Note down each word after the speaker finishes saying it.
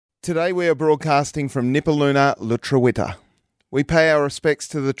Today we are broadcasting from Nipaluna, Lutruwita. We pay our respects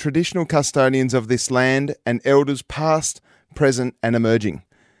to the traditional custodians of this land and elders past, present and emerging.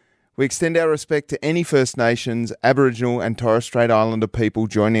 We extend our respect to any First Nations, Aboriginal and Torres Strait Islander people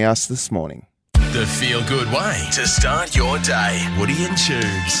joining us this morning. The feel-good way to start your day. Woody and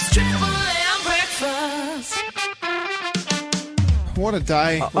Tubes. What a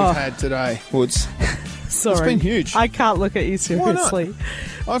day we've had today, Woods. Sorry. It's been huge. I can't look at you seriously. Why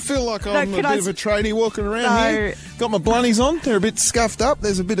not? I feel like I'm a bit of a tradie walking around No. here. Got my blunnies on. They're a bit scuffed up.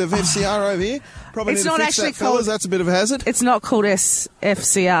 There's a bit of FCR over here. Probably It's need to not fix actually that, fellas. called- That's a bit of a hazard. It's not called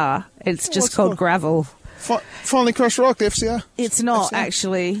FCR. It's just what's called called? gravel. Finally crushed rock, FCR. It's not, FCR.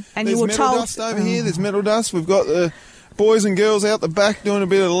 actually. And There's you were metal told... dust over here. There's metal dust. We've got the boys and girls out the back doing a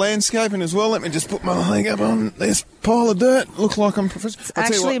bit of landscaping as well. Let me just put my leg up on this pile of dirt. Look like I'm professional. It's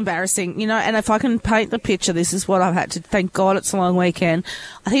actually embarrassing, you know, and if I can paint the picture, this is what I've had to... Thank God it's a long weekend.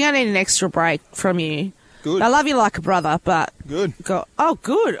 I think I need an extra break from you. Good. I love you like a brother, but... Good. Good. Oh,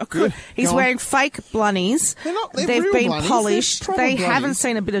 good. Oh, good. He's Go on. wearing fake blunnies. They're They've real been blunnies. polished. They're proper They haven't blunnies.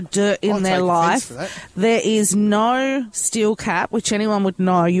 seen a bit of dirt in I'll their take offence life. to that. There is no steel cap, which anyone would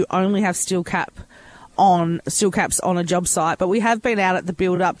know. You only have steel caps on a job site. But we have been out at the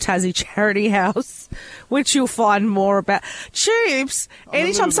Build Up Tassie Charity House, which you'll find more about. Tubes, I'm a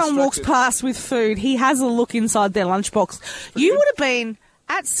anytime little someone walks distracted. past with food, he has a look inside their lunchbox. You would have been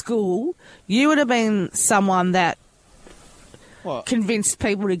at school. You would have been someone that What? convinced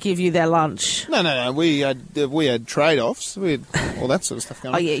people to give you their lunch. No. We had trade-offs. We had all that sort of stuff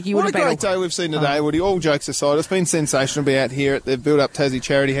going on. Oh, yeah, you What a would have been great day we've seen today, Woody. All jokes aside, it's been sensational to be out here at the Build Up Tassie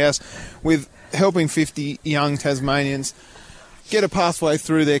Charity House with helping 50 young Tasmanians get a pathway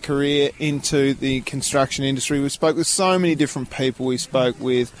through their career into the construction industry. We spoke with so many different people. We spoke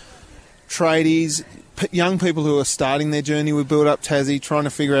with tradies, young people who are starting their journey with Build Up Tassie, trying to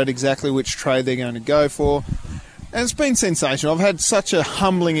figure out exactly which trade they're going to go for. And it's been sensational. I've had such a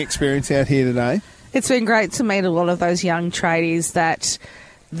humbling experience out here today. It's been great to meet a lot of those young tradies that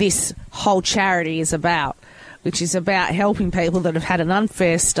this whole charity is about, which is about helping people that have had an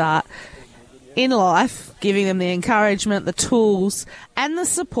unfair start in life, giving them the encouragement, the tools, and the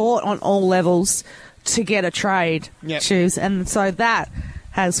support on all levels to get a trade. Yep. Choose. And so that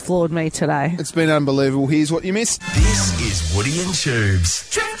has floored me today. It's been unbelievable. Here's what you missed. This is Woody and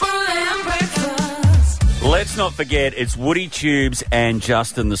Tubes. Let's not forget, it's Woody, Tubes and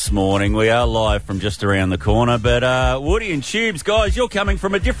Justin this morning. We are live from just around the corner. But Woody and Tubes, guys, you're coming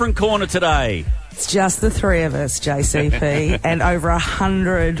from a different corner today. It's just the three of us, JCP, and over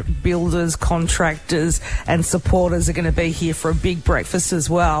 100 builders, contractors and supporters are going to be here for a big breakfast as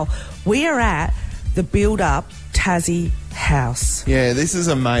well. We are at the Build Up Tassie House. Yeah, this is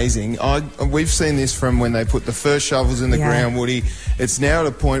amazing. We've seen this from when they put the first shovels in the ground, Woody. It's now at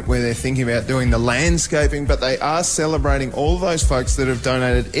a point where they're thinking about doing the landscaping, but they are celebrating all those folks that have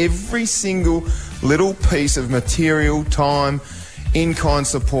donated every single little piece of material, time, in-kind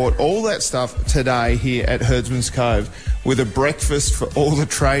support, all that stuff today here at Herdsman's Cove with a breakfast for all the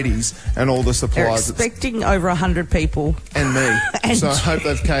tradies and all the They're suppliers. expecting over 100 people. And me. And So I hope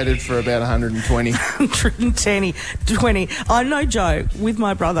they've catered for about 120. 120. I no joke, with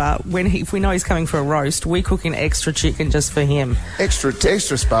my brother, if we know he's coming for a roast, we cook an extra chicken just for him. Extra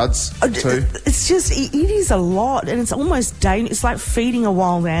spuds, too. It's just, it is a lot, and it's almost dangerous. It's like feeding a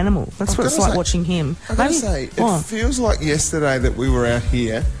wild animal. That's what it's gotta like say- watching him. I gotta Maybe- say, it What? feels like yesterday that we were out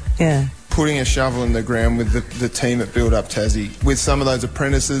here Yeah. putting a shovel in the ground with the team at Build Up Tassie, with some of those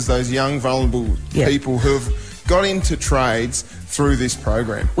apprentices, those young, vulnerable Yeah. people who have got into trades through this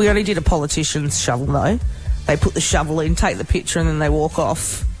program. We only did a politician's shovel, though. They put the shovel in, take the picture, and then they walk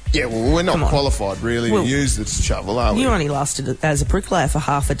off. Yeah, well, we're not Come on. qualified, really, Well, to use this shovel, are we? You only lasted as a bricklayer for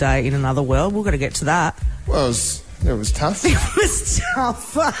half a day in another world. We've got to get to that. Well, it was tough. It was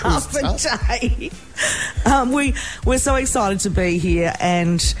tough for half tough. a day. We're so excited to be here,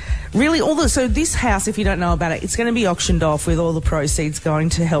 and really so this house, if you don't know about it, it's going to be auctioned off with all the proceeds going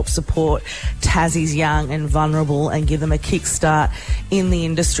to help support Tassie's young and vulnerable and give them a kickstart in the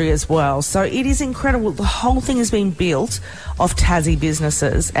industry as well. So it is incredible. The whole thing has been built off Tassie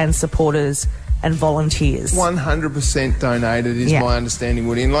businesses and supporters and volunteers. 100% donated is Yeah. my understanding,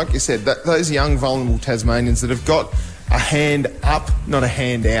 Woody. And like you said, those young, vulnerable Tasmanians that have got a hand up, not a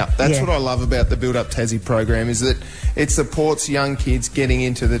hand out. That's Yeah. what I love about the Build Up Tassie program, is that it supports young kids getting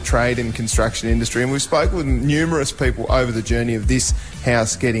into the trade and construction industry. And we've spoken with numerous people over the journey of this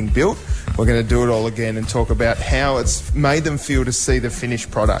house getting built. We're going to do it all again and talk about how it's made them feel to see the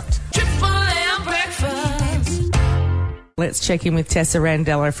finished product. Let's check in with Tessa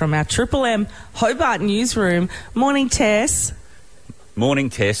Randello from our Triple M Hobart newsroom. Morning, Tess. Morning,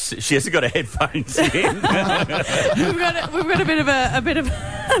 Tess. She hasn't got her headphones in. we've got a bit of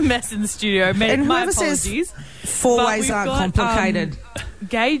a mess in the studio. And My whoever apologies. says four ways We've aren't got, complicated.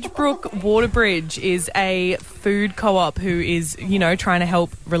 Gagebrook Waterbridge is a food co-op who is, trying to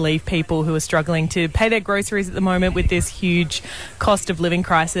help relieve people who are struggling to pay their groceries at the moment with this huge cost of living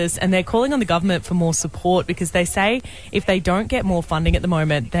crisis. And they're calling on the government for more support because they say if they don't get more funding at the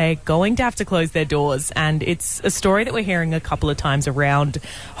moment, they're going to have to close their doors. And it's a story that we're hearing a couple of times around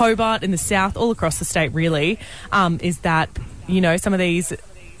Hobart in the south, all across the state really, is that, some of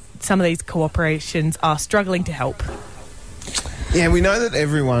these corporations are struggling to help. Yeah, we know that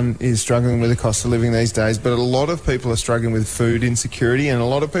everyone is struggling with the cost of living these days, but a lot of people are struggling with food insecurity, and a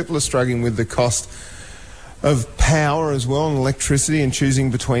lot of people are struggling with the cost of power as well, and electricity, and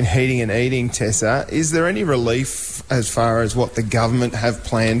choosing between heating and eating. Tessa, is there any relief as far as what the government have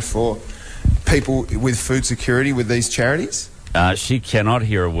planned for people with food security with these charities? She cannot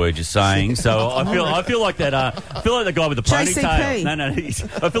hear a word you're saying, so I feel like that. I feel like the guy with the ponytail. JCP.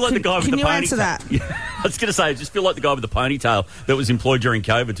 No. I feel like the guy with the ponytail. Can you answer that? Yeah, I was going to say, I just feel like the guy with the ponytail that was employed during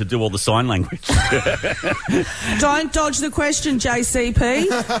COVID to do all the sign language. Don't dodge the question,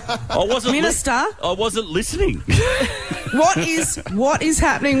 JCP. I wasn't Minister. I wasn't listening. What is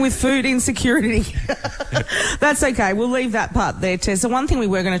happening with food insecurity? That's okay. We'll leave that part there, Tess. The one thing we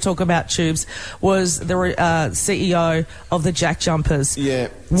were going to talk about, Tubes, was the CEO of the Jack Jumpers. Yeah.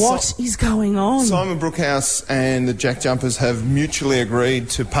 What is going on? Simon Brookhouse and the Jack Jumpers have mutually agreed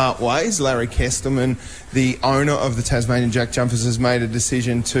to part ways. Larry Kesterman, the owner of the Tasmanian Jack Jumpers, has made a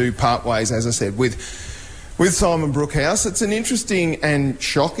decision to part ways, as I said, with Simon Brookhouse. It's an interesting and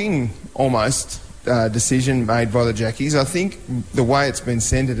shocking, almost, decision made by the Jackies. I think the way it's been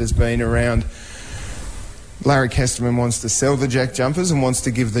centred has been around Larry Kesterman wants to sell the Jack Jumpers and wants to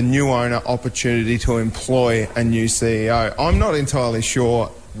give the new owner opportunity to employ a new CEO. I'm not entirely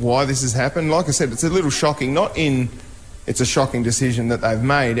sure why this has happened. Like I said, it's a little shocking, it's a shocking decision that they've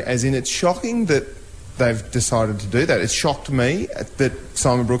made, as in it's shocking that they've decided to do that. It shocked me that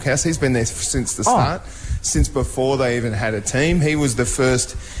Simon Brookhouse, he's been there since the start, since before they even had a team. He was the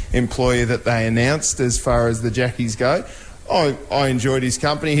first employee that they announced as far as the Jackies go. I enjoyed his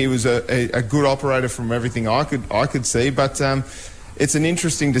company. He was a good operator from everything I could see. But it's an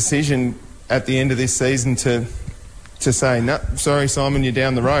interesting decision at the end of this season to say, no, sorry, Simon, you're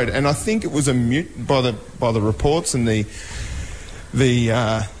down the road. And I think it was a mute by the reports and the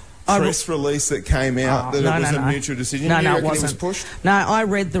press release that came out that it was a mutual decision. No, it wasn't. It was pushed? No, I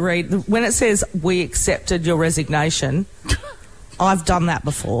read when it says we accepted your resignation. I've done that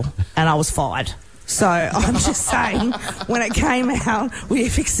before, and I was fired. So I'm just saying, when it came out, we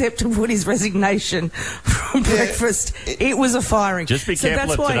have accepted Woody's resignation from breakfast. It was a firing. Just be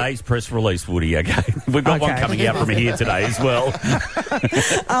careful of today's press release, Woody, okay? We've got one coming out from here today as well.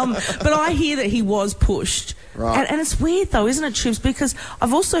 But I hear that he was pushed. Right. And it's weird, though, isn't it, Chips? Because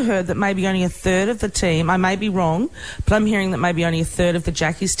I've also heard that maybe only a third of the team, I may be wrong, but I'm hearing that maybe only a third of the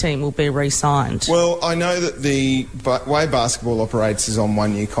Jackies team will be re-signed. Well, I know that the way basketball operates is on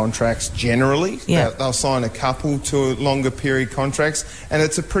one-year contracts generally. Yeah. They'll sign a couple to longer period contracts, and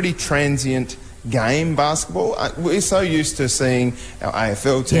it's a pretty transient game, basketball. We're so used to seeing our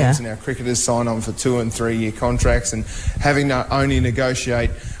AFL teams and our cricketers sign on for 2 and 3 year contracts and having to only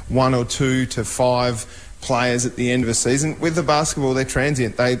negotiate 1 or 2 to 5 players at the end of a season. With the basketball, they're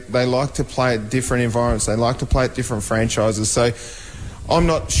transient. They like to play at different environments. They like to play at different franchises. So I'm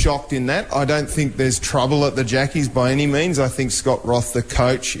not shocked in that. I don't think there's trouble at the Jackies by any means. I think Scott Roth, the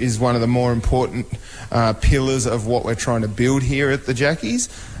coach, is one of the more important pillars of what we're trying to build here at the Jackies.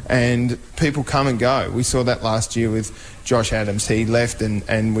 And people come and go. We saw that last year with Josh Adams. He left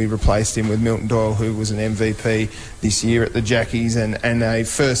and we replaced him with Milton Doyle, who was an MVP this year at the Jackies and a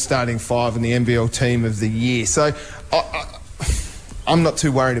first starting 5 in the NBL team of the year. So I'm not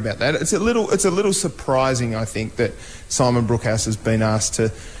too worried about that. It's a little surprising, I think, that Simon Brookhouse has been asked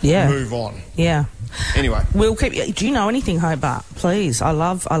to move on. Yeah. Anyway, we'll keep. Do you know anything, Hobart? Please, I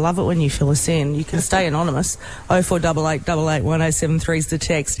love it when you fill us in. You can stay anonymous. 0488 88 1073 is the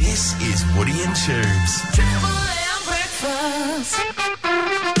text. This is Woody and Tubes.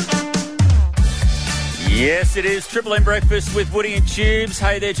 Yes, it is Triple M Breakfast with Woody and Tubes.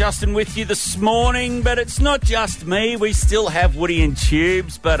 Hey there, Justin, with you this morning. But it's not just me. We still have Woody and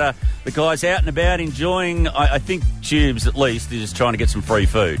Tubes, but the guy's out and about enjoying, I think Tubes at least, is trying to get some free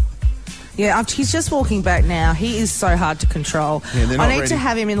food. Yeah, he's just walking back now. He is so hard to control. Yeah, I need to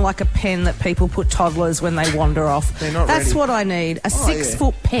have him in like a pen that people put toddlers when they wander off. That's ready. what I need, a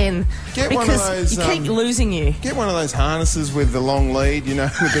 6-foot pen. Get one of those, you keep losing you. Get one of those harnesses with the long lead, with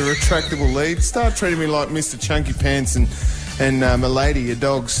the retractable lead. Start treating me like Mr. Chunky Pants and and Milady, your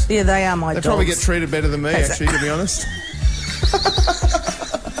dogs. Yeah, they are my They dogs. probably get treated better than me, actually, to be honest.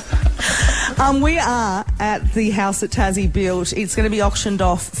 We are at the house that Tassie built. It's going to be auctioned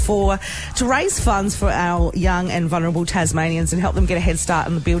off to raise funds for our young and vulnerable Tasmanians and help them get a head start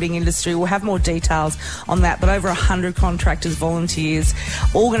in the building industry. We'll have more details on that, but over 100 contractors, volunteers,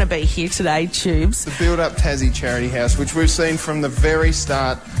 all going to be here today, Tubes. The Build Up Tassie Charity House, which we've seen from the very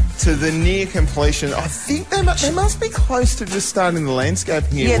start to the near completion. I think they must be close to just starting the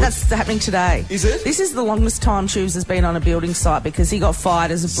landscaping here. Yeah, that's happening today. Is it? This is the longest time Tubes has been on a building site because he got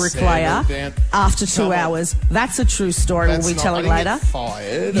fired as a bricklayer Settle down. after 2 Come on. hours. That's a true story That's we'll be not- telling I didn't later. get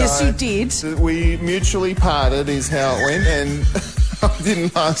fired. Yes, you did. We mutually parted is how it went, and I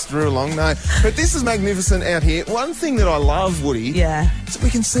didn't last real long, no. But this is magnificent out here. One thing that I love, Woody, Yeah. is that we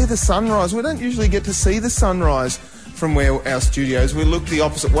can see the sunrise. We don't usually get to see the sunrise from where our studios. We look the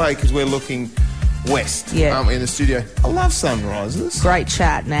opposite way because we're looking west, Yeah. aren't we, in the studio? I love sunrises. Great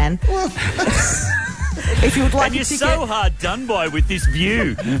chat, man. Well, If you would like And a you're ticket... so hard done by with this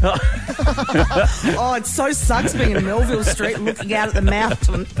view. Oh, it so sucks being in Melville Street and looking out at the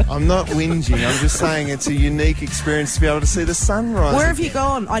mountain. I'm not whinging. I'm just saying it's a unique experience to be able to see the sunrise. Where have you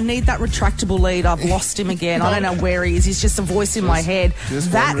gone? I need that retractable lead. I've lost him again. I don't know where he is. He's just a voice in my head.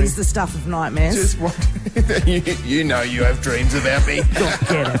 just That wondering. is the stuff of nightmares. Just wondering. You know you have dreams about me.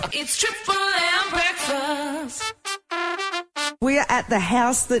 It's Triple M breakfast. We are at the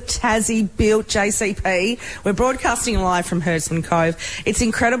house that Tassie built, JCP. We're broadcasting live from Herdsman Cove. It's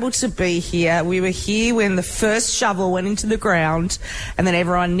incredible to be here. We were here when the first shovel went into the ground and then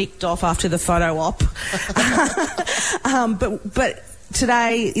everyone nicked off after the photo op. But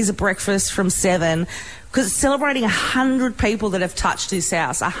today is a breakfast from 7 because it's celebrating 100 people that have touched this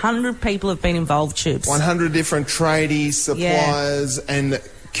house. 100 people have been involved, Tubes. 100 different tradies, suppliers, and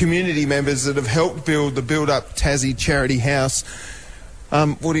community members that have helped build the Build Up Tassie Charity House.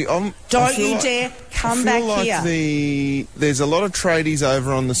 Woody, I Don't feel you like- dare come I feel back like here. There's a lot of tradies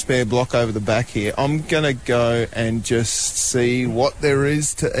over on the spare block over the back here. I'm going to go and just see what there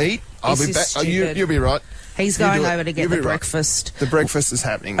is to eat. I'll This be is back. stupid. You'll be right. He's You going do it. over to get You'll the be right. breakfast. The breakfast is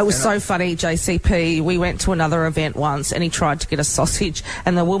happening. It was And so funny, JCP. We went to another event once and he tried to get a sausage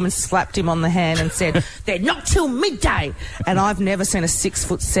and the woman slapped him on the hand and said, "They're not till midday." And I've never seen a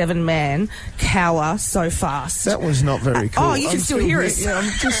 6'7" man cower so fast. that was not very cool. Oh, you can I'm still hear us. Yeah,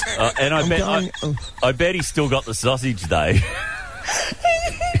 I'm just... And I'm going- I bet he's still got the sausage, though.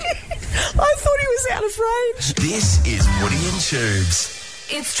 I thought he was out of range. This is Woody and Tubes.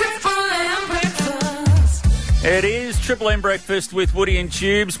 It's Triple M breakfast. It is Triple M Breakfast with Woody and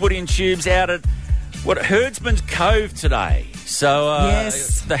Tubes. Woody and Tubes out at Herdsman's Cove today. So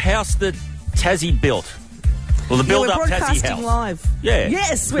Yes. the house that Tassie built. Well, the Yeah, Build we're Up Tassie broadcasting house. live. Yeah.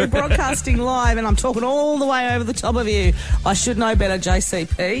 Yes, we're broadcasting live, and I'm talking all the way over the top of you. I should know better,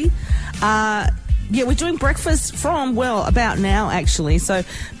 JCP. Yeah, we're doing breakfast from, about now, actually. So,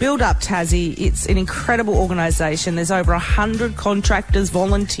 Build Up Tassie, it's an incredible organisation. There's over 100 contractors,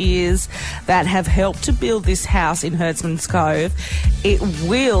 volunteers that have helped to build this house in Herdsman's Cove. It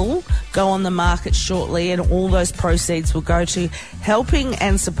will go on the market shortly, and all those proceeds will go to helping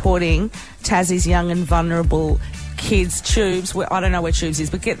and supporting Tassie's young and vulnerable kids. Tubes, I don't know where Tubes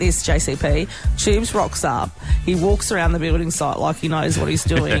is, but get this, JCP. Tubes rocks up. He walks around the building site like he knows what he's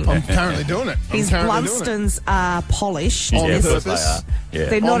doing. I'm currently doing it. His Blundstones are polished. On Yeah, of course purpose. they are. Yeah.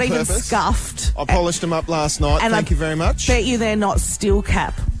 They're not On even purpose. scuffed. I polished them up last night. And Thank you very much. Bet you they're not steel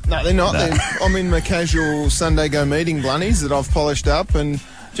cap. No, they're not. I'm in my casual Sunday go meeting blunnies that I've polished up and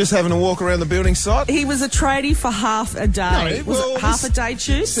just having a walk around the building site. He was a tradie for half a day. No, was well, it half this- a day,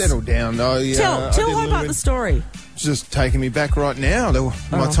 Tubes? Settle down, though. Tell Hobart the story. It's just taking me back right now to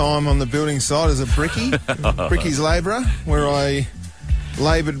my time on the building site as a brickie, brickies labourer, where I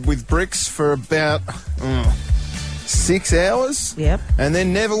laboured with bricks for about 6 hours. Yep. And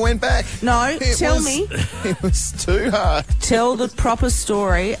then never went back. No, tell me. It was too hard. Tell the proper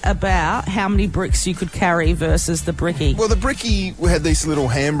story about how many bricks you could carry versus the brickie. Well, the brickie had this little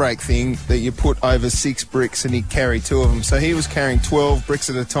handbrake thing that you put over 6 bricks and he'd carry 2 of them. So he was carrying 12 bricks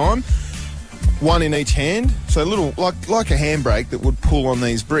at a time, 1 in each hand. So a little, like a handbrake that would pull on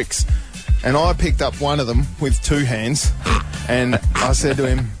these bricks. And I picked up one of them with 2 hands and I said to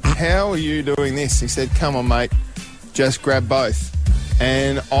him, "How are you doing this?" He said, "Come on, mate, just grab both."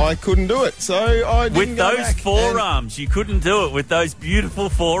 And I couldn't do it, so I didn't With go those back. forearms, you couldn't do it with those beautiful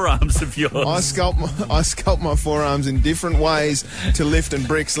forearms of yours. I sculpt my forearms in different ways to lifting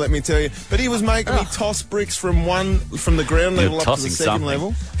bricks, let me tell you. But he was making me toss bricks from the ground You're level up to the tossing second something.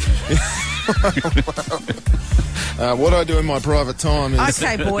 level. What I do in my private time is...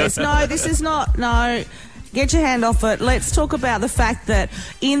 Okay, boys. No, this is not. No. Get your hand off it. Let's talk about the fact that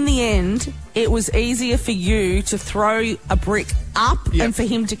in the end, it was easier for you to throw a brick up and for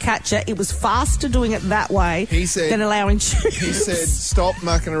him to catch it. It was faster doing it that way than allowing Tubes. He said, stop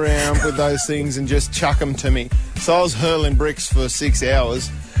mucking around with those things and just chuck them to me. So I was hurling bricks for 6 hours.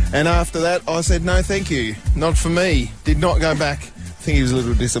 And after that, I said, no, thank you. Not for me. Did not go back. I think he was a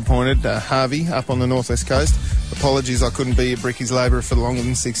little disappointed. Harvey, up on the northwest coast. Apologies, I couldn't be a brickies labourer for longer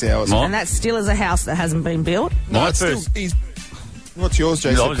than 6 hours. And that still is a house that hasn't been built. No, it's still... What's yours,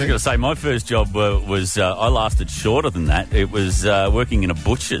 JCP? I was just going to say, my first job was, I lasted shorter than that. It was working in a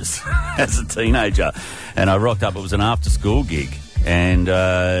butcher's as a teenager. And I rocked up, it was an after-school gig. And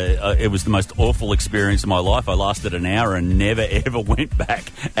it was the most awful experience of my life. I lasted an hour and never, ever went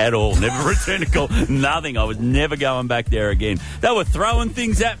back at all. Never returned a call, nothing. I was never going back there again. They were throwing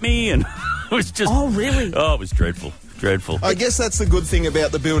things at me and it was just... Oh, really? Oh, it was dreadful. Dreadful. I guess that's the good thing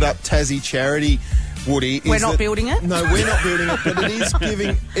about the Build Up Tassie charity, Woody. We're not building it? No, we're not building it, but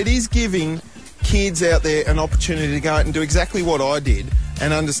it is giving kids out there an opportunity to go out and do exactly what I did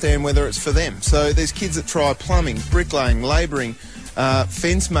and understand whether it's for them. So there's kids that try plumbing, bricklaying, labouring,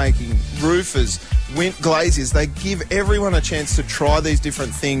 fence making, roofers, glaziers. They give everyone a chance to try these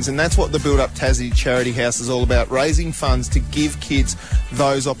different things, and that's what the Build Up Tassie Charity House is all about, raising funds to give kids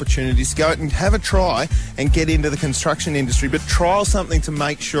those opportunities to go out and have a try and get into the construction industry, but trial something to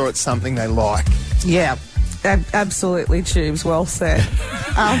make sure it's something they like. Yeah. Absolutely, Tubes. Well said.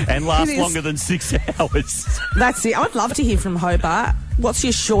 And last longer than 6 hours. That's it. I'd love to hear from Hobart. What's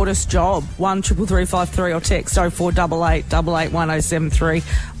your shortest job? 133353 or text 0488 881073.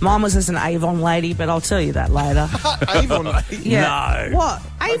 Mine was as an Avon lady, but I'll tell you that later. Avon? Yeah. No. What?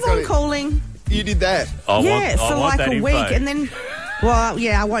 Avon calling? You did that? For like a info. week, and then... Well,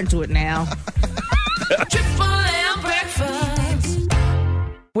 yeah, I won't do it now. Triple M breakfast.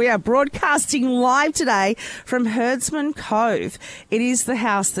 We are broadcasting live today from Herdsman Cove. It is the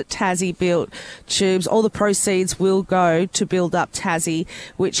house that Tassie built. Tubes, all the proceeds will go to Build Up Tassie,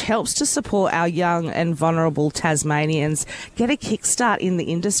 which helps to support our young and vulnerable Tasmanians. Get a kickstart in the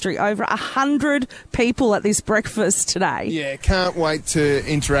industry. Over 100 people at this breakfast today. Yeah, can't wait to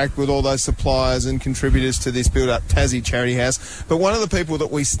interact with all those suppliers and contributors to this Build Up Tassie charity house. But one of the people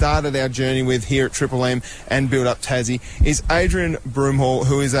that we started our journey with here at Triple M and Build Up Tassie is Adrian Broomhall,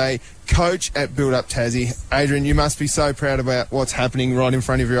 who is a coach at Build Up Tassie. Adrian, you must be so proud about what's happening right in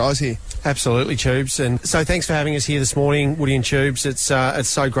front of your eyes here. Absolutely, Tubes. And so thanks for having us here this morning, Woody and Tubes. It's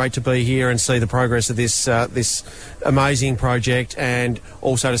so great to be here and see the progress of this amazing project, and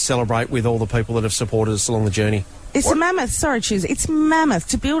also to celebrate with all the people that have supported us along the journey. It's a mammoth. Sorry, Tubes. It's mammoth.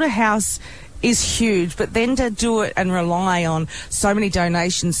 To build a house is huge, but then to do it and rely on so many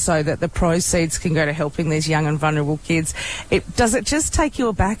donations so that the proceeds can go to helping these young and vulnerable kids, does it just take you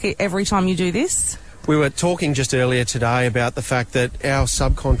aback every time you do this? We were talking just earlier today about the fact that our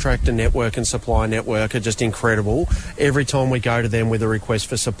subcontractor network and supplier network are just incredible. Every time we go to them with a request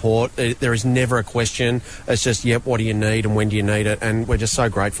for support, there is never a question. It's just, yep, what do you need and when do you need it? And we're just so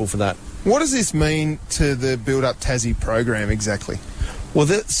grateful for that. What does this mean to the Build Up Tassie program exactly? Well,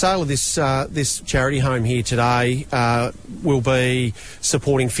 the sale of this charity home here today will be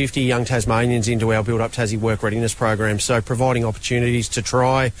supporting 50 young Tasmanians into our Build Up Tassie Work Readiness program, so providing opportunities to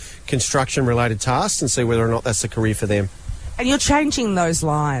try construction-related tasks and see whether or not that's a career for them. And you're changing those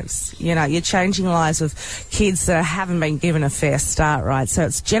lives. You know, you're changing lives of kids that haven't been given a fair start, right? So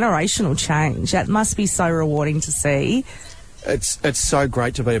it's generational change. That must be so rewarding to see. It's so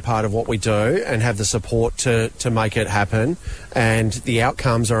great to be a part of what we do and have the support to make it happen, and the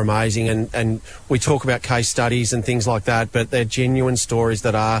outcomes are amazing, and we talk about case studies and things like that, but they're genuine stories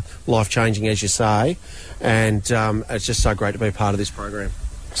that are life-changing, as you say, and it's just so great to be a part of this program.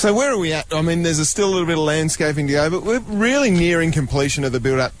 So where are we at? I mean, there's still a little bit of landscaping to go, but we're really nearing completion of the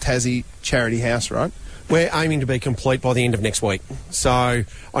Build Up Tassie charity house, right? We're aiming to be complete by the end of next week. So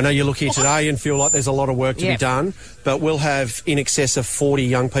I know you look here today and feel like there's a lot of work to be done, but we'll have in excess of 40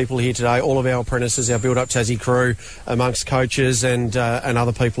 young people here today, all of our apprentices, our Build Up Tassie crew, amongst coaches and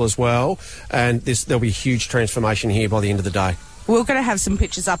other people as well. And there'll be a huge transformation here by the end of the day. We're going to have some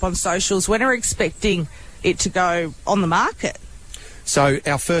pictures up on socials. When are we expecting it to go on the market? So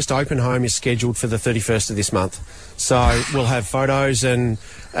our first open home is scheduled for the 31st of this month. So we'll have photos and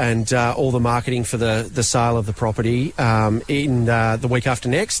all the marketing for the sale of the property in the week after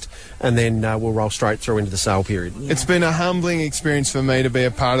next, and then we'll roll straight through into the sale period. Yeah. It's been a humbling experience for me to be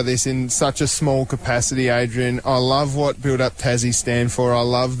a part of this in such a small capacity, Adrian. I love what Build Up Tassie stand for. I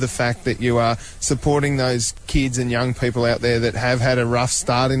love the fact that you are supporting those kids and young people out there that have had a rough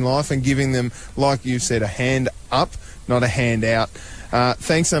start in life and giving them, like you've said, a hand up, not a hand out.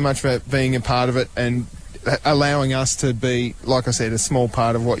 Thanks so much for being a part of it, and allowing us to be, like I said, a small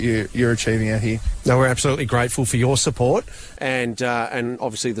part of what you're achieving out here. No, we're absolutely grateful for your support and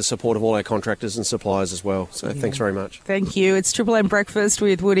obviously the support of all our contractors and suppliers as well. So thanks very much. Thank you. It's Triple M Breakfast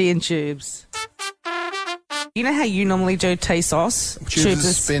with Woody and Tubes. You know how you normally do T-sauce? Tubes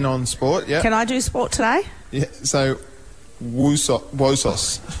a spin on sport, yeah. Can I do sport today? Yeah, so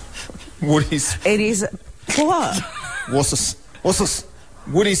Wosos. Woody's... It is... What? What's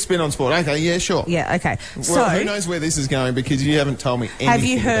Woody's spin on sport. Okay, yeah, sure. Yeah, okay. Well, So, who knows where this is going because you haven't told me anything. have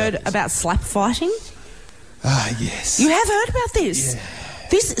you heard about this. about slap fighting? Ah, yes. You have heard about this? Yeah.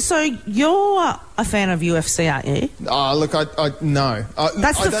 So you're a fan of UFC, aren't you? Oh, look, no.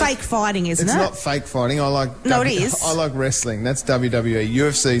 That's I the don't- fake fighting, isn't It's it? not fake fighting. I like... No, it is. I like wrestling. That's WWE.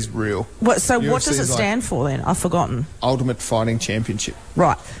 UFC's real. What does UFC it is like stand for then? I've forgotten. Ultimate Fighting Championship.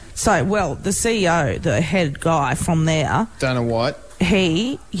 Right. So, well, the CEO, the head guy from there, Dana White. so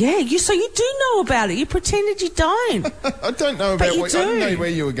you do know about it. You pretended you don't. I don't know But about you I didn't do. know where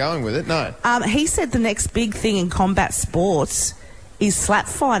you were going with it, no. He said the next big thing in combat sports is slap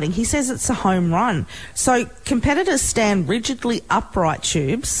fighting. He says it's a home run. So competitors stand rigidly upright,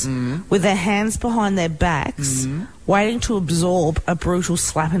 Tubes, with their hands behind their backs, waiting to absorb a brutal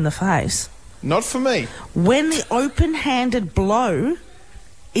slap in the face. Not for me. When the open-handed blow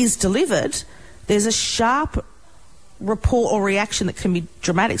is delivered, there's a sharp report or reaction that can be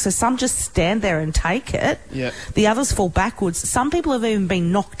dramatic. So some just stand there and take it. Yeah. The others fall backwards. Some people have even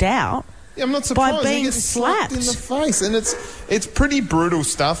been knocked out. Yeah, I'm not surprised. By He being gets slapped in slapped. the face, and it's pretty brutal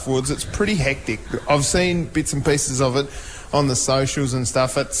stuff, Woods. It's pretty hectic. I've seen bits and pieces of it on the socials and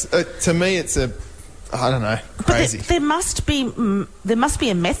stuff. To me, it's I don't know, crazy. But there must be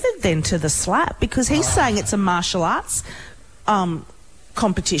a method then to the slap, because he's saying it's a martial arts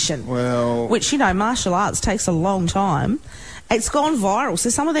competition. Well, which, martial arts takes a long time. It's gone viral. So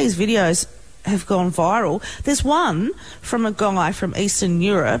some of these videos have gone viral. There's one from a guy from Eastern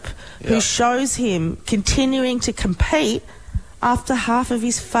Europe who shows him continuing to compete after half of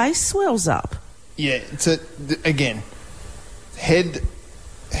his face swells up. yeah. Again, head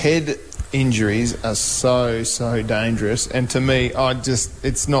injuries are so dangerous, and to me,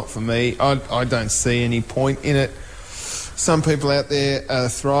 it's not for me. I don't see any point in it. Some people out there are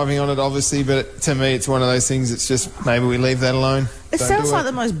thriving on it, obviously, but to me, it's one of those things. It's just maybe we leave that alone. It Don't sounds do like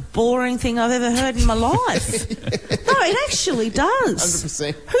the most boring thing I've ever heard in my life. No, it actually does.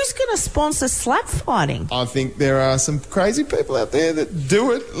 100%. Who's going to sponsor slap fighting? I think there are some crazy people out there that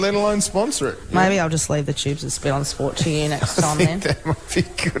do it, let alone sponsor it. Maybe I'll just leave the Tubes and Spit on Sport to you next time then. That might be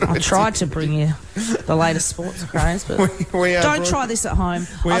a good. I tried to bring you the latest sports craze, but We are don't try this at home.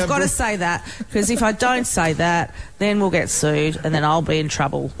 we I've are got to bro- say that, because if I don't say that, then we'll get sued and then I'll be in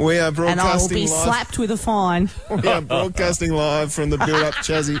trouble. We are And I will broadcasting be live. slapped with a fine. We are broadcasting live from the Build Up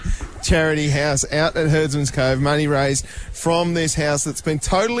Chazzy Charity House out at Herdsman's Cove. Money raised from this house that's been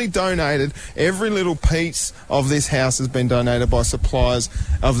totally donated. Every little piece of this house has been donated by suppliers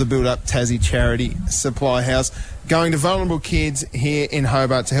of the Build Up Tassie Charity Supply House, going to vulnerable kids here in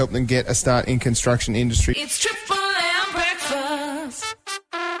Hobart to help them get a start in construction industry. It's Triple M breakfast.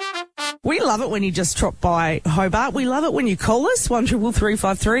 We love it when you just drop by Hobart. We love it when you call us,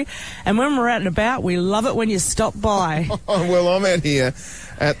 133353. And when we're out and about, we love it when you stop by. Oh, well, I'm out here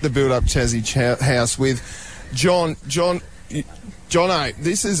at the Build Up Chazzy House with John. Jono,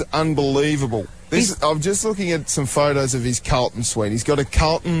 this is unbelievable. I'm just looking at some photos of his Carlton suite. He's got a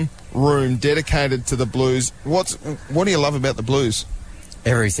Carlton room dedicated to the Blues. What do you love about the Blues?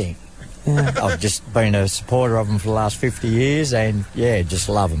 Everything. I've just been a supporter of them for the last 50 years and, just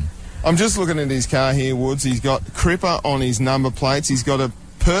love them. I'm just looking at his car here, Woods. He's got Cripper on his number plates. He's got a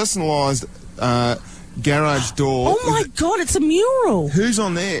personalised garage door. Oh, my God, it's a mural. Who's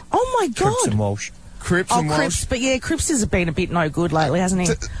on there? Oh, my God. Cripps and Walsh. Cripps Oh, and Walsh. Cripps, but Cripps has been a bit no good lately, hasn't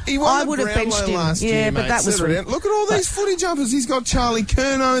he? He won I the would have Brownlow benched him. last Yeah, year, but mate. that was Settle down. Look at all these footy jumpers. He's got Charlie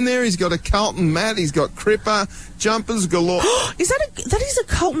Curnow in there. He's got a Carlton mat. He's got Cripper jumpers galore. that is a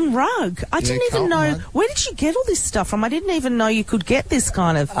Carlton rug. I didn't even Carlton know. rug. Where did you get all this stuff from? I didn't even know you could get this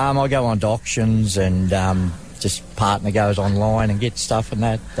kind of. I go on to auctions and just partner goes online and gets stuff and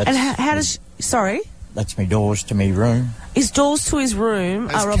that. That's, And how does? Sorry, that's me doors to me room. his doors to his room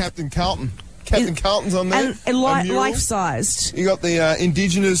That's are of, Captain Carlton. Captain Carlton's on there. and A mural. life-sized. You got the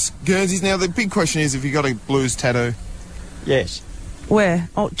Indigenous Guernseys. Now, the big question is if you got a Blues tattoo. Yes. Where?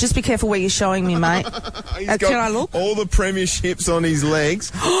 Oh, just be careful where you're showing me, mate. He's Can got I look? all the premierships on his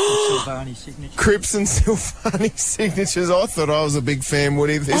legs. Silvani signature. Cripps and Silvani signatures. I thought I was a big fan,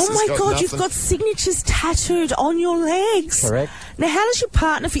 Woody. This Oh has my got God, nothing. you've got signatures tattooed on your legs. Correct. Now, how does your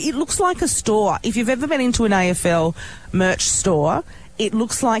partner feel? It looks like a store. If you've ever been into an AFL merch store, it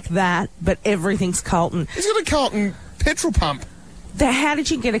looks like that, but everything's Carlton. He's got a Carlton petrol pump. How did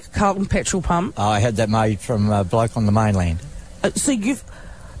you get a Carlton petrol pump? I had that made from a bloke on the mainland.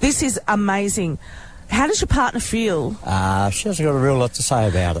 This is amazing. How does your partner feel? She hasn't got a real lot to say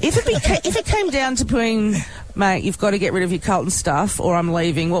about it. If it came down to being, mate, you've got to get rid of your Carlton stuff or I'm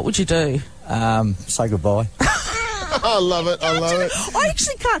leaving, what would you do? Say goodbye. I love it. I love it. I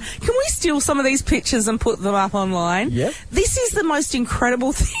actually can't. Can we steal some of these pictures and put them up online? Yep. This is the most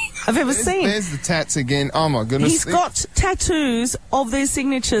incredible thing I've ever seen. There's the tats again. Oh, my goodness. He's got tattoos of their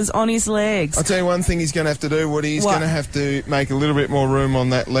signatures on his legs. I'll tell you one thing he's going to have to do, Woody. He's going to have to make a little bit more room on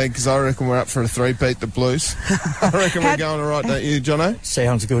that leg because I reckon we're up for a three-peat, the Blues. I reckon we're going all right, don't you, Jono?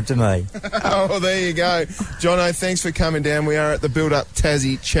 Sounds good to me. Oh, there you go. Jono, thanks for coming down. We are at the Build Up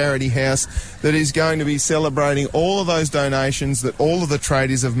Tassie Charity House that is going to be celebrating all of those donations that all of the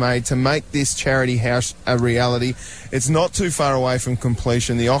tradies have made to make this charity house a reality. It's not too far away from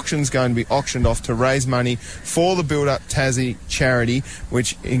completion. The auction's going to be auctioned off to raise money for the Build Up Tassie charity,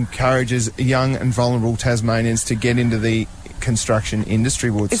 which encourages young and vulnerable Tasmanians to get into the construction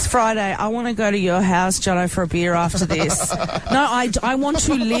industry, Woods. It's Friday. I want to go to your house, Jono, for a beer after this. No, I want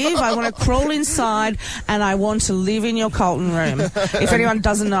to live. I want to crawl inside and I want to live in your Carlton room. If anyone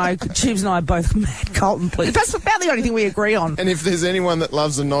doesn't know, Tubes and I are both mad Carlton please. That's about the only thing we agree on. And if there's anyone that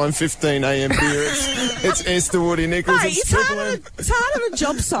loves a 9:15am beer, it's Esther Woody Nichols. No, it's hard on a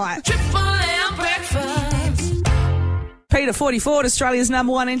job site. Triple M breakfast. Peter, 44, Australia's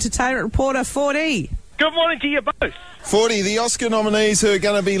number one entertainment reporter, 40. Good morning to you both. 40, the Oscar nominees who are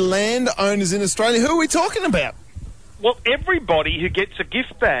going to be landowners in Australia. Who are we talking about? Well, everybody who gets a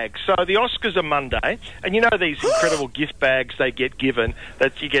gift bag. So the Oscars are Monday, and you know these incredible gift bags they get given,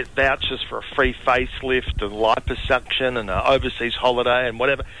 that you get vouchers for a free facelift and liposuction and an overseas holiday and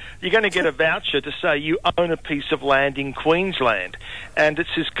whatever. You're going to get a voucher to say you own a piece of land in Queensland. And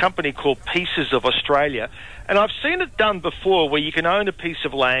it's this company called Pieces of Australia. And I've seen it done before where you can own a piece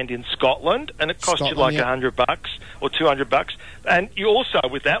of land in Scotland and it costs you like $100 or $200. And you also,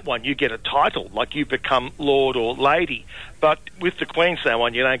 with that one, you get a title, like you become Lord or Lady. But with the Queensland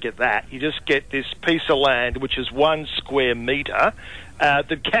one, you don't get that. You just get this piece of land, which is 1 square metre.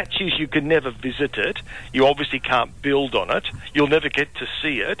 The catch is you can never visit it. You obviously can't build on it. You'll never get to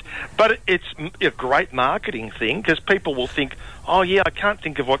see it. But it's a great marketing thing because people will think, oh, yeah, I can't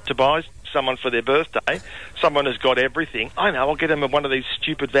think of what to buy someone for their birthday. Someone has got everything. I know, I'll get them one of these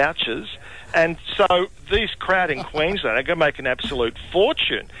stupid vouchers. And so this crowd in Queensland are going to make an absolute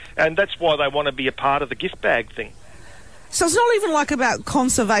fortune. And that's why they want to be a part of the gift bag thing. So it's not even like about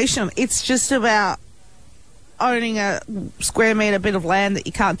conservation. It's just about owning a square metre bit of land that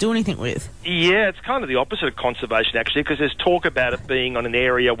you can't do anything with. Yeah, it's kind of the opposite of conservation, actually, because there's talk about it being on an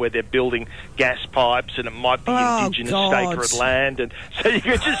area where they're building gas pipes and it might be indigenous sacred land. And so you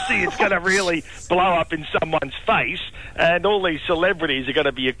can just see it's going to really blow up in someone's face, and all these celebrities are going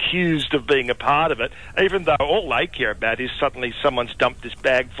to be accused of being a part of it, even though all they care about is suddenly someone's dumped this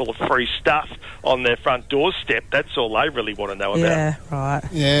bag full of free stuff on their front doorstep. That's all they really want to know about. Yeah, right.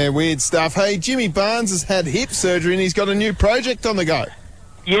 Yeah, weird stuff. Hey, Jimmy Barnes has had hip surgery and he's got a new project on the go.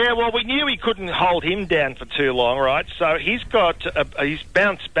 Yeah, well, we knew we couldn't hold him down for too long, right? So he's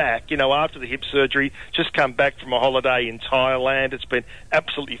bounced back, after the hip surgery, just come back from a holiday in Thailand. It's been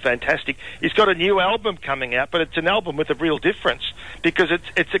absolutely fantastic. He's got a new album coming out, but it's an album with a real difference because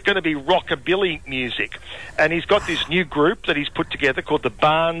it's going to be rockabilly music. And he's got this new group that he's put together called the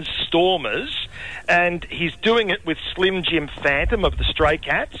Barnes Stormers, and he's doing it with Slim Jim Phantom of the Stray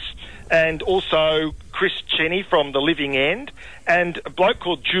Cats, and also Chris Cheney from The Living End, and a bloke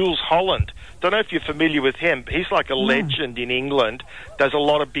called Jules Holland. Don't know if you're familiar with him, but he's like a legend in England, does a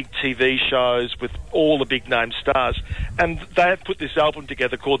lot of big TV shows with all the big-name stars. And they have put this album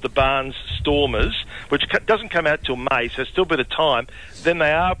together called the Barnes Stormers, which doesn't come out till May, so still a bit of time. Then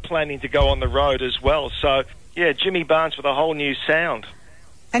they are planning to go on the road as well. So, yeah, Jimmy Barnes with a whole new sound.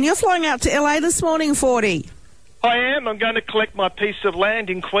 And you're flying out to LA this morning, 40. I am. I'm going to collect my piece of land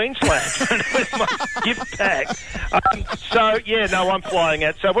in Queensland with my gift bag. I'm flying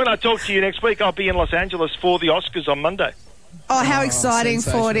out. So when I talk to you next week, I'll be in Los Angeles for the Oscars on Monday. Oh, how exciting,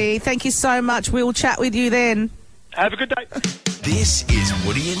 40. Thank you so much. We'll chat with you then. Have a good day. This is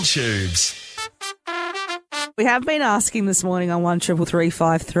Woody and Tubes. We have been asking this morning on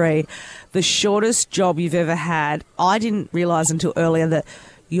 133353 the shortest job you've ever had. I didn't realise until earlier that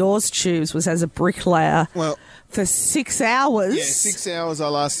yours, Tubes, was as a bricklayer For 6 hours? Yeah, 6 hours I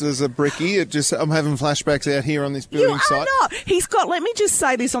lasted as a brickie. I'm having flashbacks out here on this building site. Not. He's got, let me just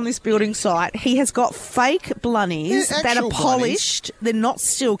say this on this building site, he has got fake blunnies that are polished. They're not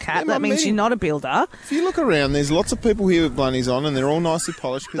steel cap. That means you're not a builder. If you look around, there's lots of people here with blunnies on and they're all nicely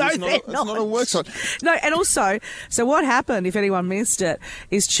polished because it's not a work site. No, and also, so what happened, if anyone missed it,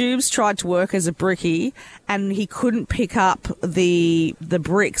 is Tubes tried to work as a brickie and he couldn't pick up the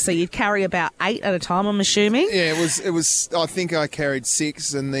bricks, so you'd carry about 8 at a time, I'm assuming. Yeah, it was. I think I carried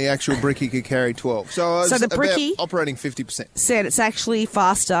 6, and the actual brickie could carry 12. So I was the brickie operating 50%. Said it's actually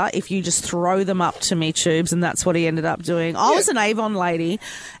faster if you just throw them up to me, Tubes, and that's what he ended up doing. I was an Avon lady,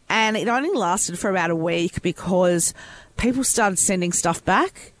 and it only lasted for about a week because people started sending stuff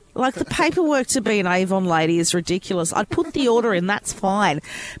back. Like, the paperwork to be an Avon lady is ridiculous. I'd put the order in, that's fine.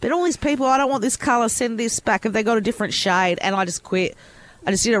 But all these people, I don't want this colour, send this back. Have they got a different shade? And I just quit.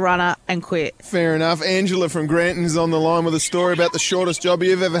 I just did a runner and quit. Fair enough. Angela from Granton is on the line with a story about the shortest job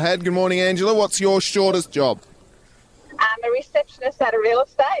you've ever had. Good morning, Angela. What's your shortest job? I'm a receptionist at a real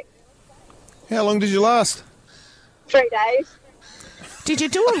estate. How long did you last? 3 days. Did you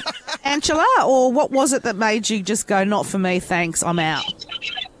do it, Angela, or what was it that made you just go, not for me, thanks, I'm out?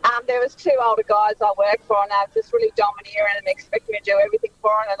 There was 2 older guys I worked for, and they were just really domineering and expecting me to do everything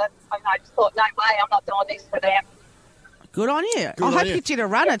for them. And I just thought, no way, I'm not doing this for them. Good on you. I hope you did a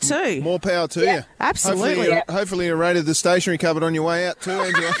runner too. More power to you. Absolutely. Hopefully you raided the stationery cupboard on your way out too,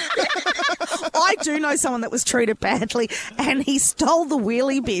 Angela. I do know someone that was treated badly, and he stole the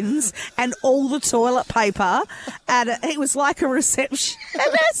wheelie bins and all the toilet paper, and it was like a receptionist.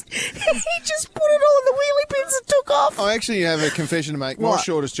 He just put it all in the wheelie bins and took off. I actually have a confession to make. What? My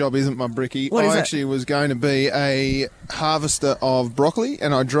shortest job isn't my brickie. What is I it? actually was going to be a harvester of broccoli,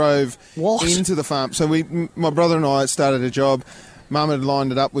 and I drove into the farm. So my brother and I started a job. Mum had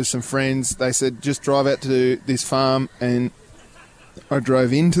lined it up with some friends. They said, just drive out to this farm, and I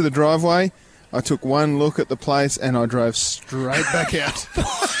drove into the driveway. I took one look at the place and I drove straight back out.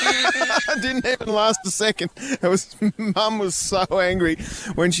 I didn't even last a second. Mum was so angry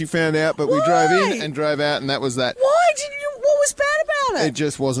when she found out, but we drove in and drove out, and that was that. Why did you? What was bad about it? It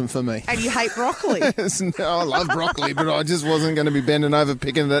just wasn't for me. And you hate broccoli? No, I love broccoli, but I just wasn't going to be bending over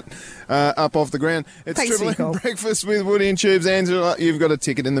picking it up off the ground. It's Triple M Breakfast with Woody and Tubes. Angela, you've got a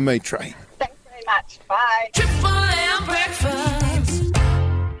ticket in the meat tray. Thanks very much. Bye. Triple M breakfast.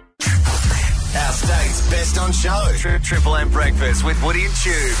 Our state's best on show. Triple M Breakfast with Woody and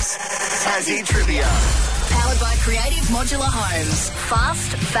Tubes. Tassie Trivia. Powered by Creative Modular Homes.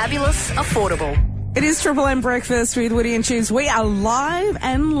 Fast, fabulous, affordable. It is Triple M Breakfast with Woody and Tubes. We are live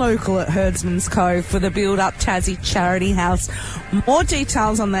and local at Herdsman's Cove for the Build Up Tassie Charity House. More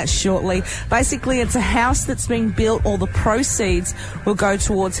details on that shortly. Basically, it's a house that's being built. All the proceeds will go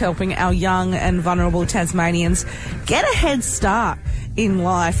towards helping our young and vulnerable Tasmanians get a head start in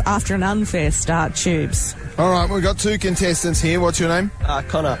life after an unfair start, Tubes. All right, we've got 2 contestants here. What's your name?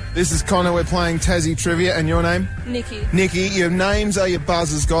 Connor. This is Connor. We're playing Tassie Trivia. And your name? Nikki. Nikki, your names are your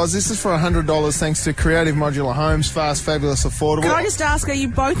buzzers, guys. This is for $100 thanks to Creative Modular Homes. Fast, fabulous, affordable. Can I just ask, are you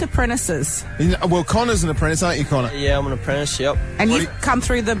both apprentices? Well, Connor's an apprentice, aren't you, Connor? Yeah, I'm an apprentice, yep. And you've come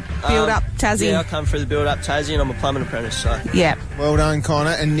through the Build Up Tassie? Yeah, I come through the Build Up Tassie, and I'm a plumbing apprentice, so... Yeah. Well done,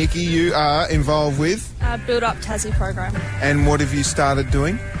 Connor. And Nikki, you are involved with? Build Up Tassie program. And what have you started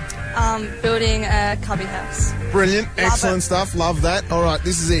doing? Building a cubby house. Brilliant. Excellent stuff. Love that. All right,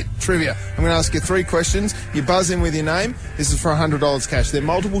 this is it. Trivia. I'm going to ask you 3 questions. You buzz in with your name. This is for $100 cash. They're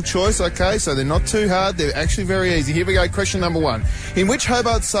multiple choice, okay, so they're not too hard. They're actually very easy. Here we go. Question number 1. In which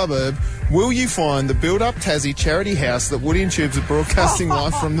Hobart suburb will you find the Build Up Tassie charity house that Woody and Tubes are broadcasting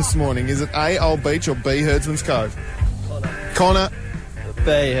live from this morning? Is it A, Old Beach, or B, Herdsman's Cove? Connor.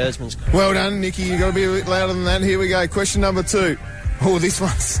 B, Herdsman's Cove. Well done, Nikki. You've got to be a bit louder than that. Here we go. Question number 2. Oh, this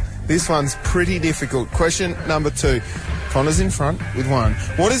one's pretty difficult. Question number 2. Connor's in front with 1.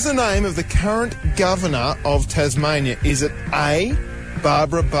 What is the name of the current governor of Tasmania? Is it A,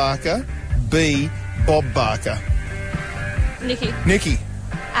 Barbara Barker, B, Bob Barker? Nikki.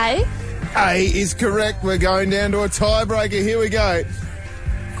 A. A is correct. We're going down to a tiebreaker. Here we go.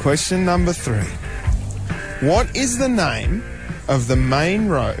 Question number 3. What is the name of the main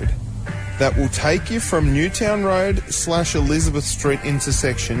road that will take you from Newtown Road / Elizabeth Street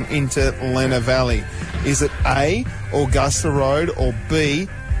intersection into Lenna Valley? Is it A, Augusta Road, or B,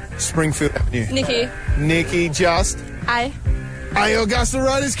 Springfield Avenue? Nikki, just? A. Augusta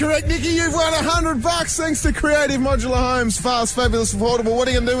Road is correct. Nikki, you've won $100 thanks to Creative Modular Homes. Fast, fabulous, affordable. What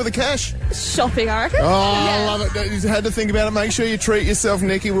are you going to do with the cash? Shopping, I reckon. Oh, I love it. You had to think about it. Make sure you treat yourself,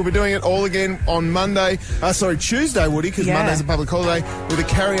 Nikki. We'll be doing it all again on Tuesday, Woody, because Monday's a public holiday, with a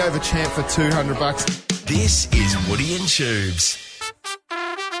carryover champ for $200. This is Woody and Tubes.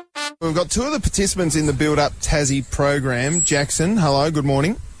 We've got two of the participants in the Build Up Tassie program. Jackson, hello, good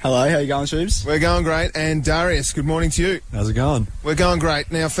morning. Hello, how you going, Tubes? We're going great. And Darius, good morning to you. How's it going? We're going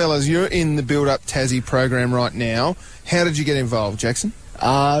great. Now, fellas, you're in the Build Up Tassie program right now. How did you get involved, Jackson?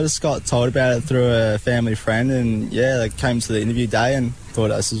 I just got told about it through a family friend, and they came to the interview day and thought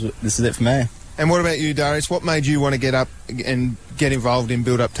this is it for me. And what about you, Darius? What made you want to get up and get involved in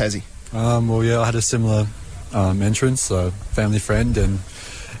Build Up Tassie? I had a similar entrance, so family friend, and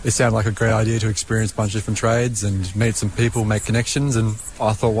it sounded like a great idea to experience a bunch of different trades and meet some people, make connections, and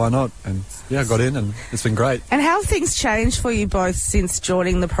I thought, why not? And I got in, and it's been great. And how have things changed for you both since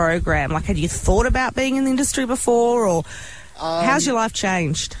joining the program? Like, had you thought about being in the industry before, or how's your life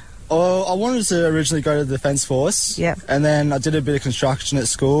changed? Oh, I wanted to originally go to the Defence Force, and then I did a bit of construction at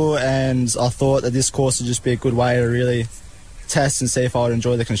school, and I thought that this course would just be a good way to really test and see if I would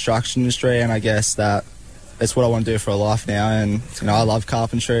enjoy the construction industry, and I guess that it's what I want to do for a life now. And I love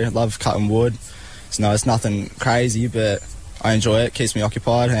carpentry, I love cutting wood. So it's nothing crazy, but I enjoy it, keeps me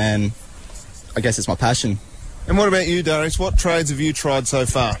occupied, and I guess it's my passion. And what about you, Darius? What trades have you tried so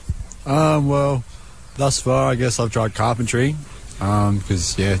far? Thus far I guess I've tried carpentry,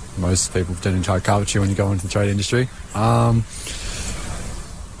 because most people tend to try carpentry when you go into the trade industry. I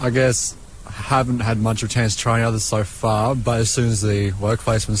guess haven't had much of a chance to try others so far, but as soon as the work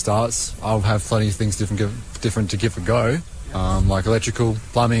placement starts, I'll have plenty of things different to give a go, like electrical,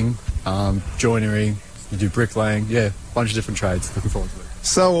 plumbing, joinery, you do bricklaying, a bunch of different trades. Looking forward to it.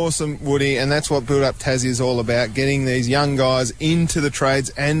 So awesome, Woody, and that's what Build Up Tassie is all about, getting these young guys into the trades,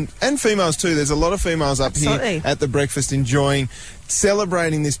 and females too. There's a lot of females up here at the breakfast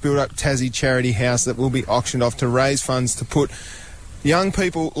celebrating this Build Up Tassie charity house that will be auctioned off to raise funds to put young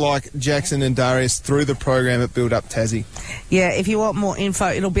people like Jackson and Darius through the program at Build Up Tassie. Yeah, if you want more info,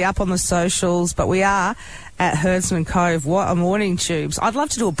 it'll be up on the socials, but we are at Herdsman Cove. What a morning, Tubes. I'd love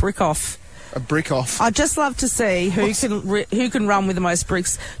to do a brick off. A brick off? I'd just love to see who can run with the most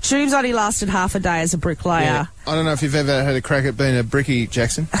bricks. Tubes only lasted half a day as a bricklayer. Yeah. I don't know if you've ever had a crack at being a brickie,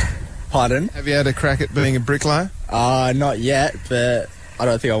 Jackson. Pardon? Have you had a crack at being a bricklayer? Not yet, but I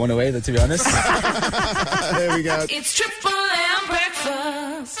don't think I want to either, to be honest. There we go. It's Triple M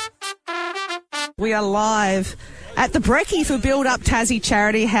Breakfast. We are live at the brekkie for Build Up Tassie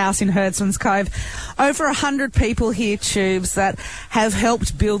Charity House in Herdsman's Cove. Over 100 people here, Tubes, that have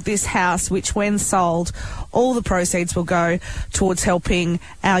helped build this house, which when sold, all the proceeds will go towards helping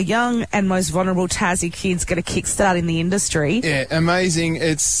our young and most vulnerable Tassie kids get a kickstart in the industry. Yeah, amazing.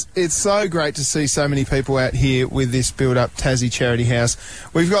 It's so great to see so many people out here with this Build Up Tassie Charity House.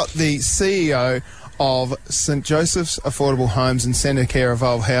 We've got the CEO of St Joseph's Affordable Homes and Centre Care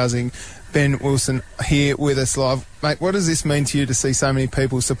Evolve Housing, Ben Wilson, here with us live. Mate, what does this mean to you to see so many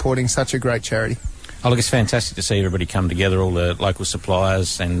people supporting such a great charity? Oh, look, it's fantastic to see everybody come together, all the local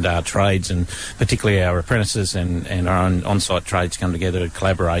suppliers and trades, and particularly our apprentices and our own on-site trades come together in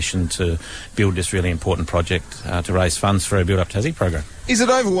collaboration to build this really important project to raise funds for our Build Up Tassie program. Is it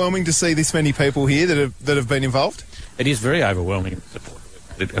overwhelming to see this many people here that have been involved? It is very overwhelming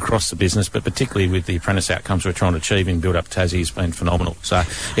across the business, but particularly with the apprentice outcomes we're trying to achieve in Build Up Tassie has been phenomenal. So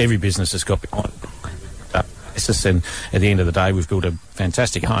every business has got behind it. And at the end of the day, we've built a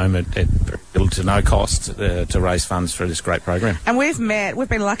fantastic home at little to no cost to raise funds for this great program. And we've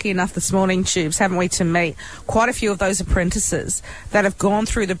been lucky enough this morning, Tubes, haven't we, to meet quite a few of those apprentices that have gone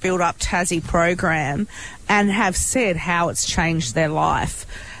through the Build Up Tassie program and have said how it's changed their life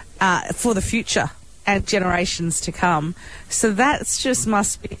for the future and generations to come. So that's just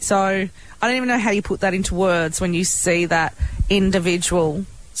must be. So I don't even know how you put that into words when you see that individual.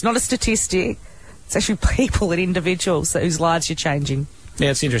 It's not a statistic. It's actually people and individuals whose lives you're changing.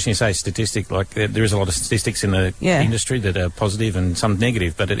 Yeah, it's interesting you say statistic. Like there is a lot of statistics in the industry that are positive and some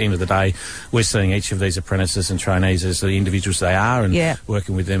negative, but at the end of the day, we're seeing each of these apprentices and trainees as the individuals they are, and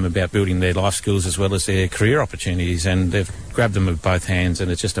working with them about building their life skills as well as their career opportunities. And they've grabbed them with both hands,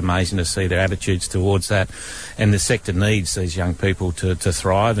 and it's just amazing to see their attitudes towards that. And the sector needs these young people to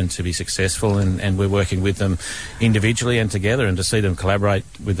thrive and to be successful, and we're working with them individually and together, and to see them collaborate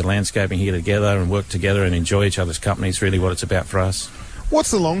with the landscaping here together and work together and enjoy each other's company is really what it's about for us.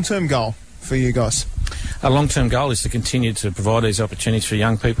 What's the long-term goal for you guys? Our long-term goal is to continue to provide these opportunities for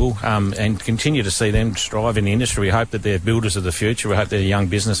young people and continue to see them strive in the industry. We hope that they're builders of the future. We hope they're young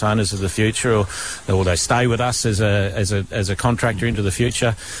business owners of the future, or they stay with us as a contractor into the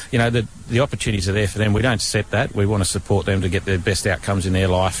future. You know, the opportunities are there for them. We don't set that. We want to support them to get their best outcomes in their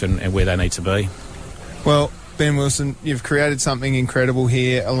life and where they need to be. Well, Ben Wilson, you've created something incredible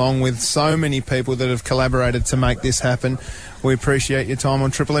here, along with so many people that have collaborated to make this happen. We appreciate your time on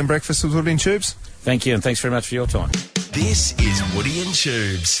Triple M Breakfast with Woody and Tubes. Thank you, and thanks very much for your time. This is Woody and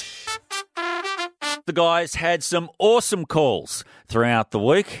Tubes. The guys had some awesome calls throughout the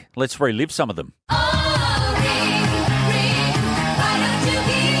week. Let's relive some of them.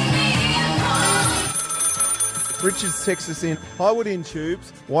 Richard's texts us in, hi Woody and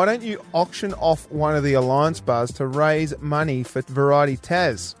Tubes, why don't you auction off one of the Alliance bars to raise money for Variety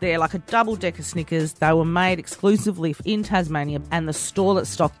Tas? They're like a double-decker Snickers. They were made exclusively in Tasmania, and the store that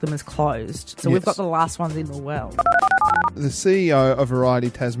stocked them is closed. So we've got the last ones in the world. The CEO of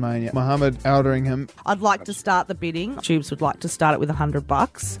Variety Tasmania, Mohammed Alderingham. I'd like to start the bidding. Tubes would like to start it with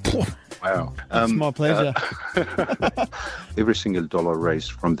 $100. Wow. It's my pleasure. Every single dollar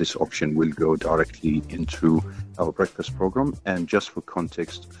raised from this auction will go directly into our breakfast program. And just for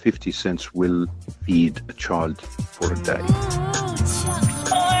context, 50 cents will feed a child for a day.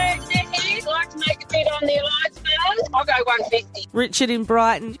 Hi, Nikki. I'd like to make a bid on the Alliance bars. I'll go 150. Richard in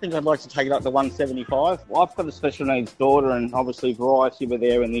Brighton. I think I'd like to take it up to 175. Well, I've got a special needs daughter, and obviously Variety were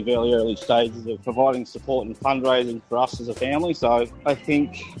there in the early stages of providing support and fundraising for us as a family. So I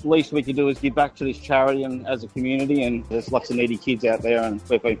think the least we can do is give back to this charity and as a community, and there's lots of needy kids out there, and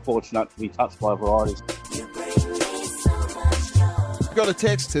we've been fortunate to be touched by Variety. Got a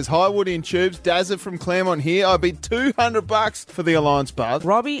text, says, hi Woody and Tubes, Dazza from Claremont here. I bid $200 for the Alliance bars.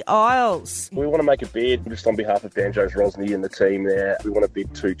 Robbie Isles. We want to make a bid just on behalf of Banjos Rosny and the team there. We want to bid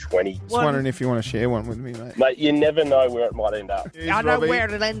 $220. Just wondering if you want to share one with me, mate. Mate, you never know where it might end up. I know where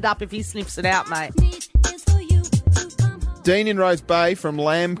it'll end up if he sniffs it out, mate. Dean in Rose Bay from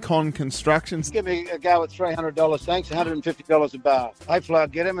Lambcon Constructions. Give me a go at $300, thanks. $150 a bar. Hopefully I'll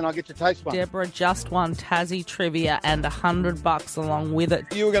get them and I'll get to taste one. Deborah just won Tassie Trivia and $100 along with it.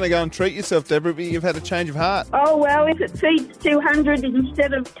 You were going to go and treat yourself, Deborah, but you've had a change of heart. Oh, well, if it feeds 200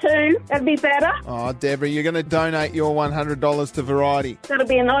 instead of 2, that'd be better. Oh, Deborah, you're going to donate your $100 to Variety. That'll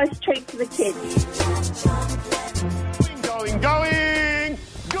be a nice treat for the kids. Going!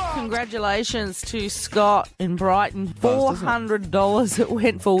 Congratulations to Scott in Brighton. $400 it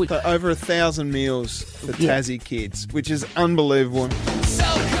went for. So over 1,000 meals for Tassie kids, which is unbelievable.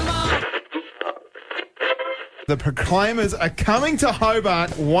 The Proclaimers are coming to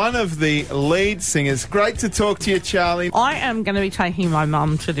Hobart, one of the lead singers. Great to talk to you, Charlie. I am going to be taking my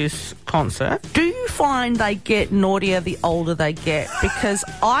mum to this concert. Do you find they get naughtier the older they get? Because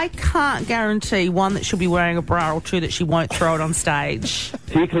I can't guarantee, one, that she'll be wearing a bra, or two, that she won't throw it on stage.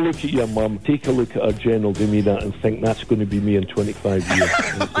 Take a look at your mum, take a look at her general demeanour and think that's going to be me in 25 years.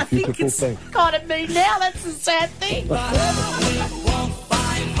 And it's a beautiful thing. Kind of me now, that's the sad thing.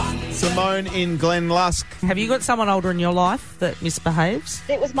 Simone in Glen Lusk. Have you got someone older in your life that misbehaves?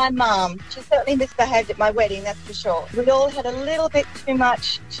 It was my mum. She certainly misbehaved at my wedding, that's for sure. We all had a little bit too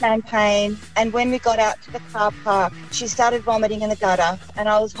much champagne, and when we got out to the car park, she started vomiting in the gutter, and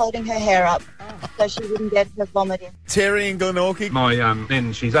I was holding her hair up so she wouldn't get her vomiting. Terry in Glenorchy. My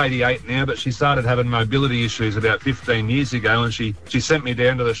then she's 88 now, but she started having mobility issues about 15 years ago, and she sent me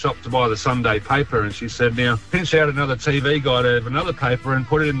down to the shop to buy the Sunday paper, and she said, now pinch out another TV guide out of another paper and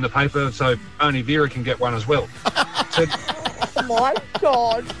put it in the paper so only Vera can get one as well. I said, Oh my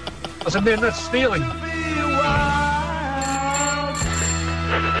God. I said, man, that's stealing.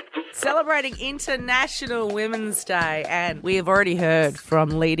 Celebrating International Women's Day, and we have already heard from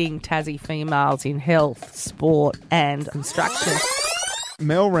leading Tassie females in health, sport and construction.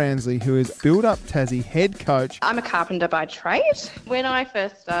 Mel Ransley, who is Build Up Tassie head coach. I'm a carpenter by trade. When I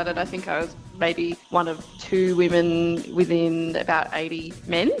first started, I think I was maybe one of 2 women within about 80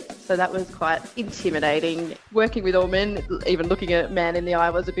 men. So that was quite intimidating. Working with all men, even looking at a man in the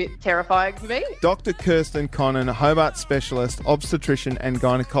eye was a bit terrifying for me. Dr. Kirsten Connon, a Hobart specialist, obstetrician and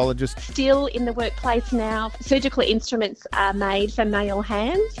gynaecologist. Still in the workplace now, surgical instruments are made for male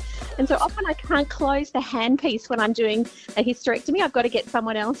hands. And so often I can't close the handpiece when I'm doing a hysterectomy. I've got to get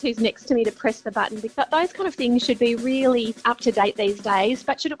someone else who's next to me to press the button. But those kind of things should be really up to date these days,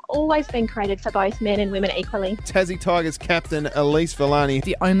 but should have always been created for both men and women equally. Tassie Tigers captain Elise Villani.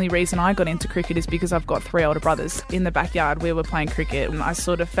 The only reason I got into cricket is because I've got 3 older brothers. In the backyard we were playing cricket and I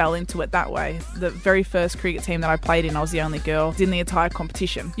sort of fell into it that way. The very first cricket team that I played in, I was the only girl in the entire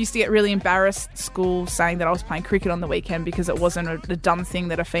competition. Used to get really embarrassed at school saying that I was playing cricket on the weekend because it wasn't a done thing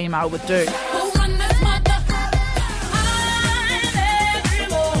that a female would do.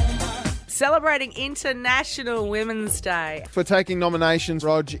 Celebrating International Women's Day. For taking nominations,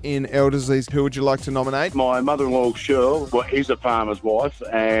 Rog in Elderslie, who would you like to nominate? My mother-in-law, Cheryl, is a farmer's wife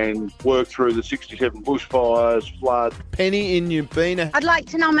and worked through the 67 bushfires, flood. Penny in Newbina. I'd like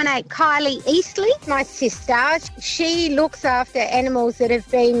to nominate Kylie Eastley, my sister. She looks after animals that have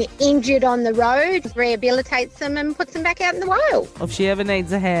been injured on the road, rehabilitates them and puts them back out in the wild. If she ever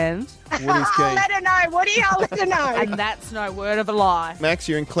needs a hand, Woody's I'll keen. let her know, Woody. I'll let her know. And that's no word of a lie. Max,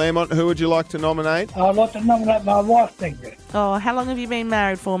 you're in Claremont. Who would you like to nominate? I'd like to nominate my wife, thank you. Oh, how long have you been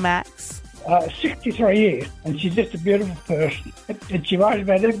married for, Max? 63 years, and she's just a beautiful person. And she worries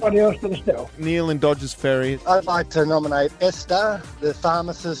about everybody else but herself. Neil in Dodgers Ferry. I'd like to nominate Esther, the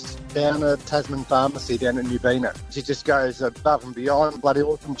pharmacist down at Tasman Pharmacy down in Newbina. She just goes above and beyond, bloody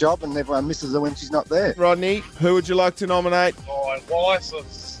awesome job, and everyone misses her when she's not there. Rodney, who would you like to nominate? My wife of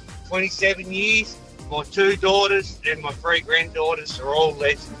 27 years, my 2 daughters, and my 3 granddaughters are all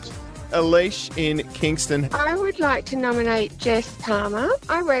legends. Alish in Kingston. I would like to nominate Jess Palmer.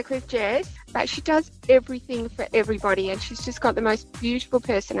 I work with Jess, but she does everything for everybody, and she's just got the most beautiful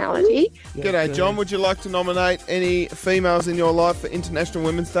personality. G'day, John. Would you like to nominate any females in your life for International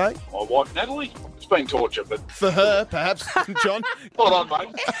Women's Day? My wife, Natalie. It's been torture, but... For her, perhaps, John. Hold on,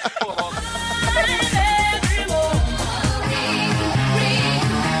 mate. Hold on.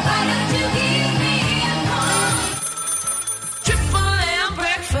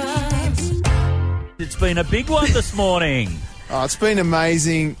 It's been a big one this morning. Oh, it's been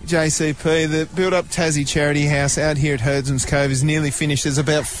amazing, JCP. The build-up Tassie Charity House out here at Herdsman's Cove is nearly finished. There's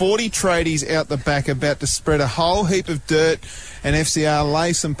about 40 tradies out the back about to spread a whole heap of dirt and FCR,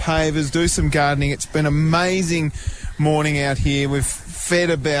 lay some pavers, do some gardening. It's been an amazing morning out here. We've fed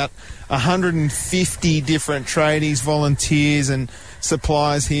about 150 different tradies, volunteers and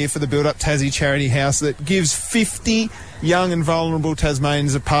suppliers here for the build-up Tassie Charity House that gives 50 young and vulnerable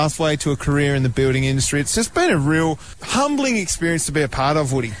Tasmanians a pathway to a career in the building industry. It's just been a real humbling experience to be a part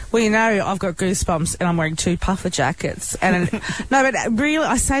of, Woody. Well, you know, I've got goosebumps and I'm wearing 2 puffer jackets. And no, but really,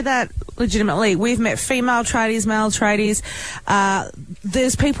 I say that legitimately. We've met female tradies, male tradies.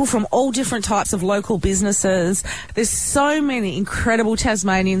 There's people from all different types of local businesses. There's so many incredible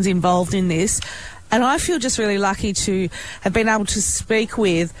Tasmanians involved in this. And I feel just really lucky to have been able to speak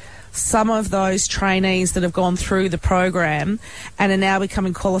with some of those trainees that have gone through the program and are now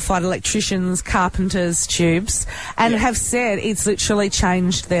becoming qualified electricians, carpenters, tubes, and have said it's literally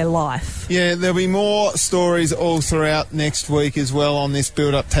changed their life. Yeah, there'll be more stories all throughout next week as well on this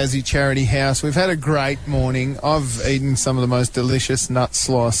Build Up Tassie Charity House. We've had a great morning. I've eaten some of the most delicious nut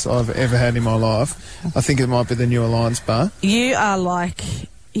slice I've ever had in my life. I think it might be the New Alliance Bar. You are like...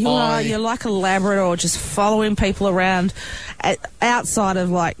 You're like a Labrador, just following people around outside of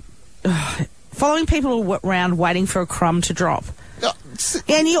following people around waiting for a crumb to drop.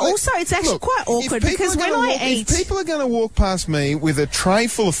 And you also, it's actually quite awkward because when I eat... If people are going to walk past me with a tray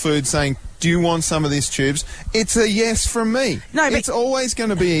full of food saying, do you want some of this, Tubes? It's a yes from me. No, but it's always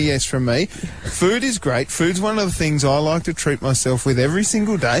going to be a yes from me. Food is great. Food's one of the things I like to treat myself with every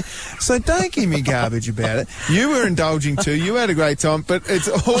single day. So don't give me garbage about it. You were indulging too. You had a great time. But it's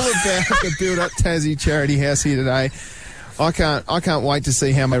all about the Build Up Tassie Charity House here today. I can't wait to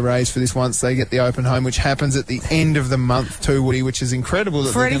see how they raise for this once they get the open home, which happens at the end of the month too, Woody, which is incredible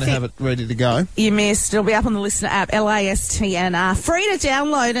that they're going to have it ready to go. You missed. It'll be up on the Listener app, LASTNR. Free to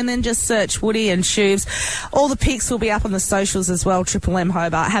download and then just search Woody and Tubes. All the pics will be up on the socials as well, Triple M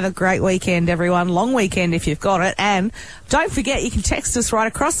Hobart. Have a great weekend, everyone. Long weekend if you've got it. And don't forget, you can text us right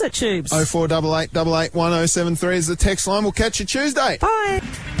across at Tubes. 0488 88 1073 is the text line. We'll catch you Tuesday. Bye.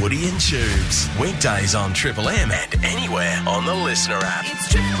 Woody and Tubes. Weekdays on Triple M and anywhere on the Listener app. It's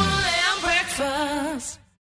Triple